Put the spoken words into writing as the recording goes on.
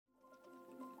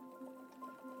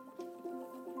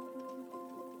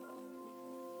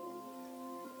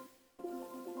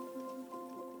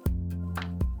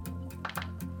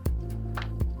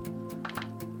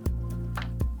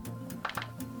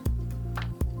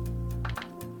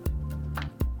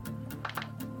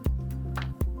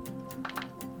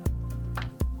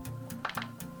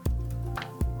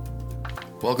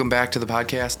Welcome back to the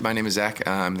podcast. My name is Zach.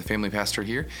 I'm the family pastor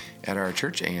here at our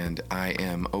church, and I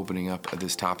am opening up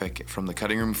this topic from the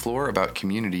cutting room floor about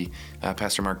community.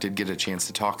 Pastor Mark did get a chance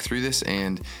to talk through this,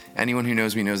 and anyone who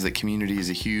knows me knows that community is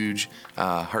a huge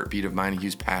heartbeat of mine, a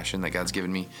huge passion that God's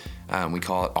given me. We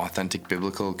call it authentic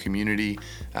biblical community,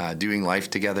 doing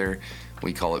life together.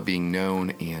 We call it being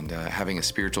known and having a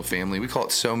spiritual family. We call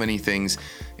it so many things.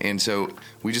 And so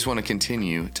we just want to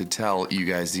continue to tell you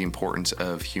guys the importance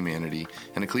of humanity.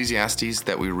 And Ecclesiastes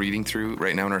that we're reading through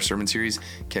right now in our sermon series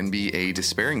can be a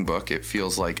despairing book. It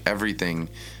feels like everything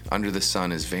under the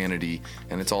sun is vanity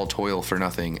and it's all toil for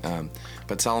nothing.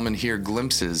 But Solomon here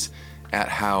glimpses at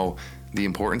how the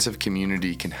importance of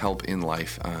community can help in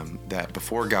life, that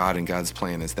before God and God's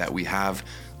plan is that we have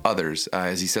others.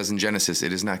 As he says in Genesis,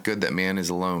 it is not good that man is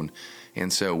alone.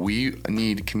 And so we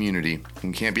need community.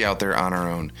 We can't be out there on our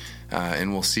own.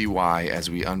 And we'll see why as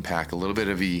we unpack a little bit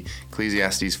of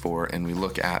Ecclesiastes 4 and we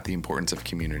look at the importance of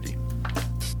community.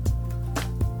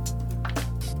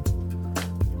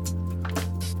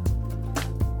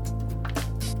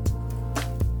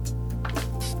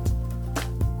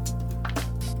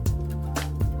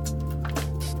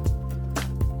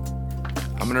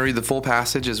 I'm going to read the full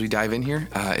passage as we dive in here.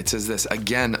 It says this: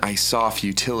 "Again, I saw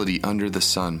futility under the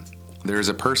sun. There is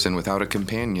a person without a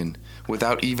companion,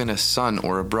 without even a son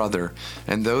or a brother.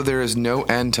 And though there is no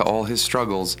end to all his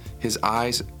struggles, his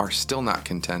eyes are still not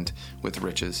content with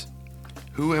riches.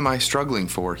 Who am I struggling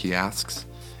for, he asks,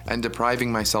 and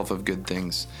depriving myself of good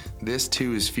things? This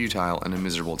too is futile and a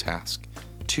miserable task.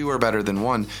 Two are better than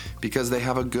one, because they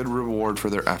have a good reward for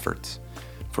their efforts.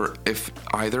 For if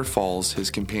either falls, his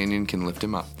companion can lift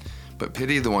him up. But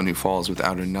pity the one who falls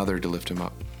without another to lift him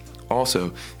up.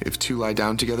 Also, if two lie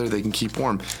down together, they can keep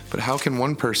warm. But how can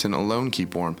one person alone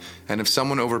keep warm? And if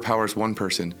someone overpowers one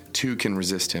person, two can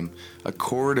resist him. A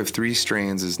cord of 3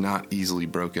 strands is not easily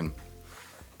broken."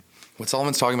 What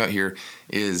Solomon's talking about here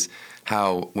is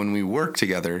how when we work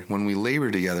together, when we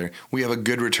labor together, we have a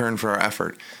good return for our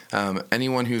effort.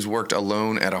 Anyone who's worked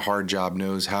alone at a hard job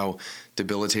knows how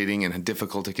debilitating and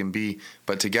difficult it can be.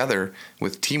 But together,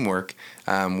 with teamwork,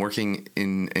 working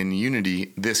in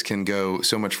unity, this can go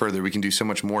so much further. We can do so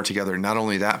much more together. Not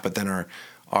only that, but then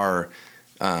our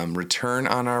return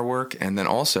on our work, and then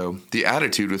also the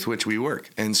attitude with which we work.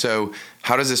 And so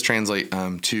how does this translate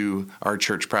to our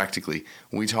church practically?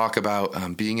 We talk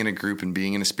about being in a group and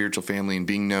being in a spiritual family and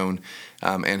being known,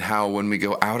 and how when we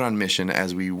go out on mission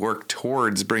as we work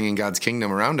towards bringing God's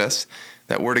kingdom around us,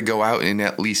 that we're to go out in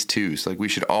at least twos. Like we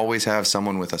should always have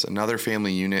someone with us, another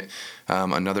family unit,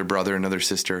 another brother, another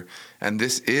sister. And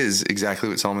this is exactly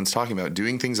what Solomon's talking about.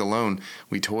 Doing things alone,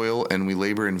 we toil and we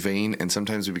labor in vain, and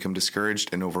sometimes we become discouraged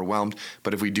and overwhelmed.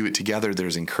 But if we do it together,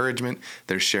 there's encouragement,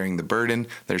 there's sharing the burden,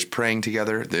 there's praying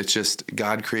together. It's just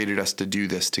God created us to do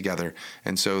this together.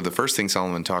 And so the first thing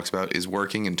Solomon talks about is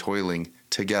working and toiling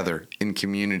together in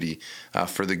community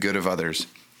for the good of others.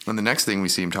 And the next thing we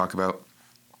see him talk about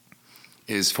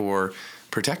is for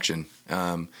protection.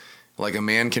 Like a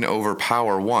man can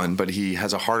overpower one, but he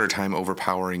has a harder time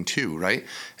overpowering two, right?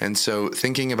 And so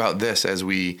thinking about this as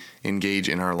we engage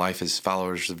in our life as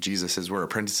followers of Jesus, as we're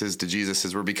apprentices to Jesus,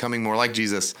 as we're becoming more like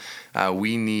Jesus,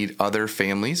 we need other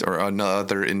families or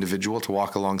another individual to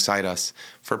walk alongside us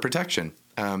for protection,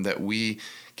 that we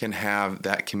can have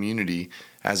that community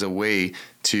as a way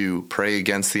to pray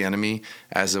against the enemy,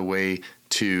 as a way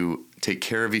to take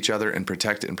care of each other and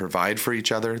protect and provide for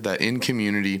each other, that in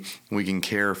community we can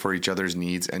care for each other's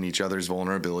needs and each other's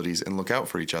vulnerabilities and look out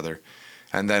for each other.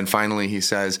 And then finally he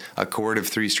says, a cord of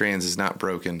 3 strands is not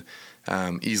broken,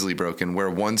 easily broken. Where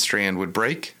one strand would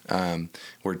break,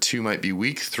 where 2 might be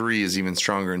weak, 3 is even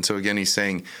stronger. And so again, he's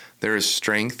saying there is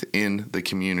strength in the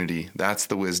community. That's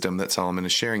the wisdom that Solomon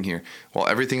is sharing here. While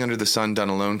everything under the sun done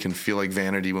alone can feel like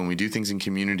vanity, when we do things in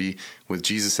community with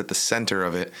Jesus at the center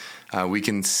of it, we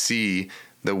can see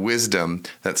the wisdom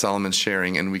that Solomon's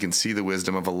sharing, and we can see the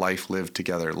wisdom of a life lived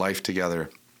together, life together.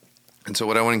 And so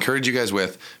what I want to encourage you guys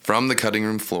with from the cutting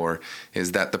room floor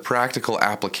is that the practical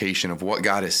application of what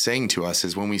God is saying to us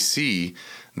is when we see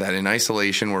that in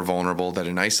isolation we're vulnerable, that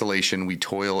in isolation we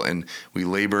toil and we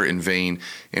labor in vain,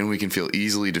 and we can feel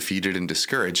easily defeated and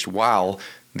discouraged, while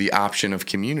the option of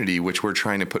community, which we're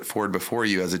trying to put forward before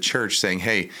you as a church, saying,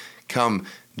 hey, come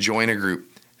join a group,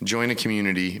 join a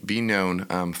community, be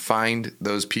known, find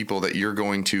those people that you're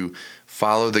going to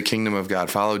follow the kingdom of God,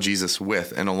 follow Jesus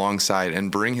with and alongside,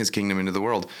 and bring his kingdom into the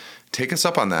world. Take us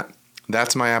up on that.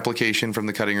 That's my application from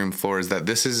the cutting room floor, is that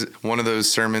this is one of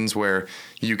those sermons where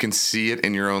you can see it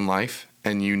in your own life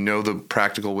and you know the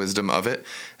practical wisdom of it.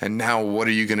 And now what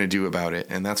are you going to do about it?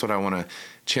 And that's what I want to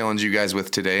challenge you guys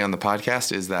with today on the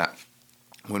podcast, is that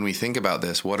when we think about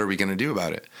this, what are we going to do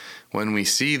about it? When we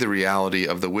see the reality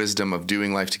of the wisdom of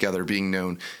doing life together, being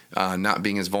known, not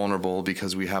being as vulnerable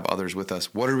because we have others with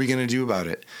us, what are we going to do about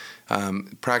it?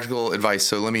 Practical advice.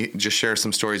 So let me just share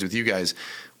some stories with you guys.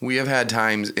 We have had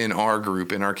times in our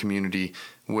group, in our community,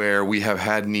 where we have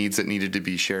had needs that needed to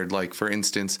be shared. Like, for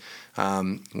instance,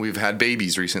 we've had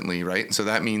babies recently, right? So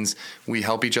that means we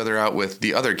help each other out with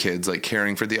the other kids, like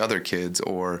caring for the other kids,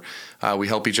 or we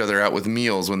help each other out with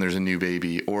meals when there's a new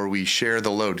baby, or we share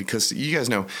the load. Because you guys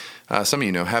know, some of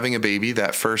you know, having a baby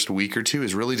that first week or two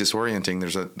is really disorienting.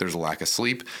 There's a lack of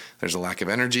sleep. There's a lack of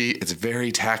energy. It's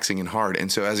very taxing and hard.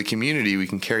 And so as a community, we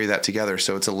can carry that together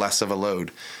so it's a less of a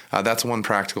load. That's one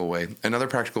practical way. Another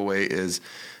practical way is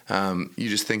you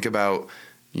just think about,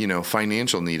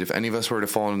 financial need. If any of us were to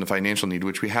fall into financial need,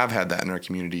 which we have had that in our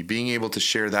community, being able to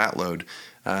share that load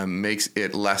makes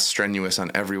it less strenuous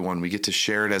on everyone. We get to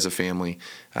share it as a family.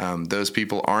 Those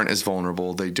people aren't as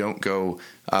vulnerable. They don't go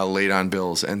late on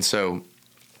bills. And so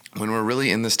when we're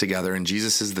really in this together and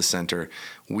Jesus is the center,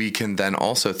 we can then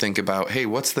also think about, hey,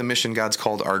 what's the mission God's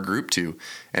called our group to?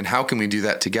 And how can we do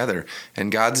that together? And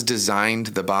God's designed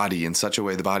the body in such a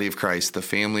way, the body of Christ, the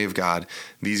family of God,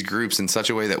 these groups in such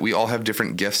a way that we all have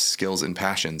different gifts, skills, and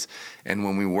passions. And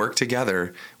when we work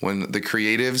together, when the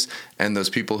creatives and those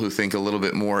people who think a little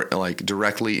bit more like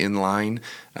directly in line,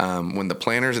 when the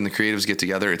planners and the creatives get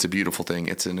together, it's a beautiful thing.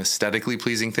 It's an aesthetically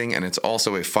pleasing thing, and it's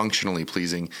also a functionally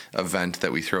pleasing event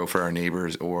that we throw for our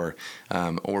neighbors, or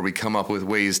we come up with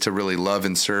ways to really love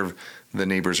and serve the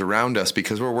neighbors around us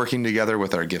because we're working together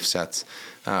with our gift sets,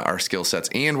 our skill sets.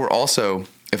 And we're also,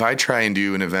 if I try and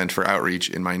do an event for outreach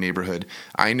in my neighborhood,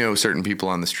 I know certain people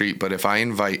on the street, but if I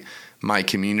invite my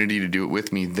community to do it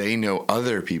with me, they know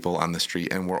other people on the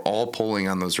street, and we're all pulling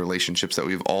on those relationships that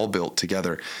we've all built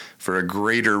together for a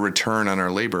greater return on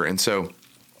our labor. And so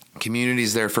community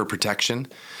is there for protection.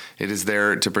 It is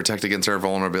there to protect against our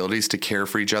vulnerabilities, to care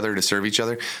for each other, to serve each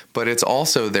other, but it's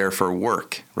also there for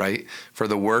work, right? For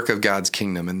the work of God's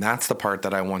kingdom. And that's the part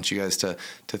that I want you guys to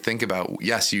think about.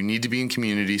 Yes, you need to be in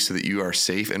community so that you are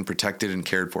safe and protected and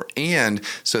cared for, and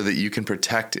so that you can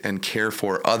protect and care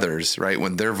for others, right?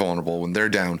 When they're vulnerable, when they're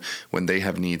down, when they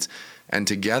have needs. And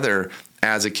together,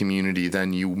 as a community,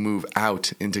 then you move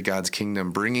out into God's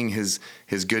kingdom, bringing his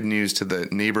good news to the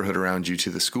neighborhood around you, to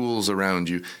the schools around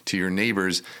you, to your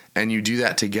neighbors. And you do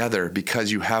that together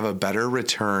because you have a better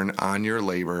return on your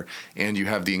labor, and you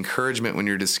have the encouragement when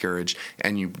you're discouraged,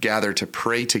 and you gather to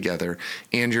pray together,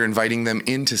 and you're inviting them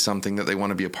into something that they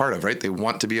want to be a part of, right? They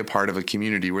want to be a part of a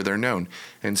community where they're known.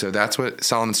 And so that's what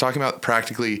Solomon's talking about.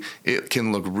 Practically, it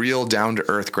can look real down to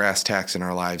earth grass tacks in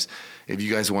our lives. If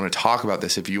you guys want to talk about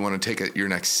this, if you want to take your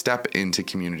next step into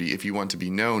community, if you want to be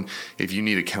known, if you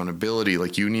need accountability,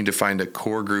 like you need to find a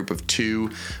core group of 2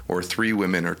 or 3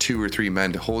 women or 2 or 3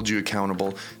 men to hold you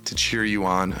accountable, to cheer you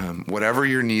on, whatever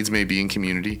your needs may be in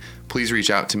community, please reach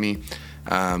out to me.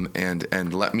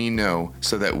 And let me know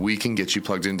so that we can get you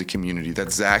plugged into community.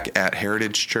 That's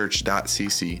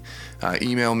zach@heritagechurch.cc.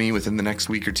 Email me within the next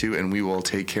week or 2, and we will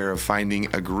take care of finding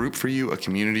a group for you, a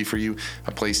community for you,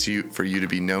 a place for you to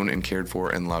be known and cared for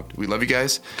and loved. We love you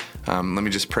guys. Let me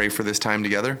just pray for this time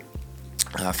together.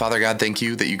 Father God, thank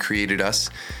you that you created us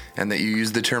and that you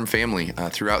use the term family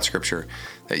throughout Scripture,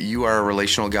 that you are a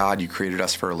relational God. You created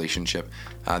us for relationship,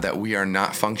 that we are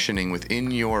not functioning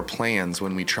within your plans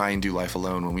when we try and do life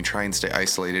alone, when we try and stay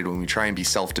isolated, when we try and be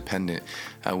self-dependent.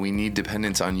 We need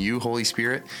dependence on you, Holy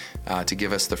Spirit, to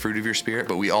give us the fruit of your Spirit,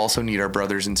 but we also need our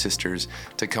brothers and sisters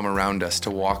to come around us,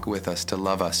 to walk with us, to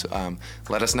love us.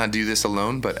 Let us not do this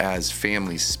alone, but as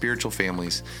families, spiritual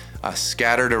families,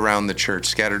 scattered around the church,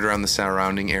 scattered around the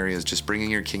surrounding areas, just bringing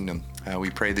your kingdom. We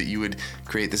pray that you would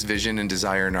create this vision and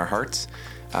desire in our hearts,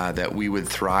 that we would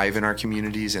thrive in our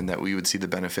communities, and that we would see the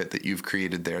benefit that you've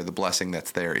created there, the blessing that's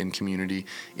there in community,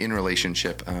 in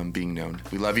relationship, being known.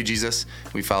 We love you, Jesus.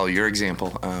 We follow your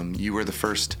example. You were the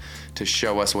first to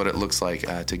show us what it looks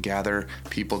like to gather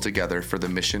people together for the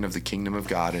mission of the kingdom of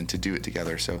God and to do it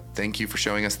together. So thank you for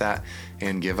showing us that,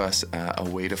 and give us a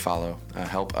way to follow.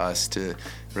 Help us to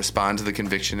respond to the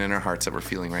conviction in our hearts that we're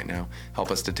feeling right now.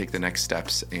 Help us to take the next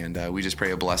steps. And we just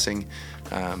pray a blessing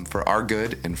for our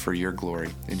good and for your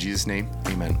glory. In Jesus' name,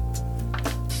 amen.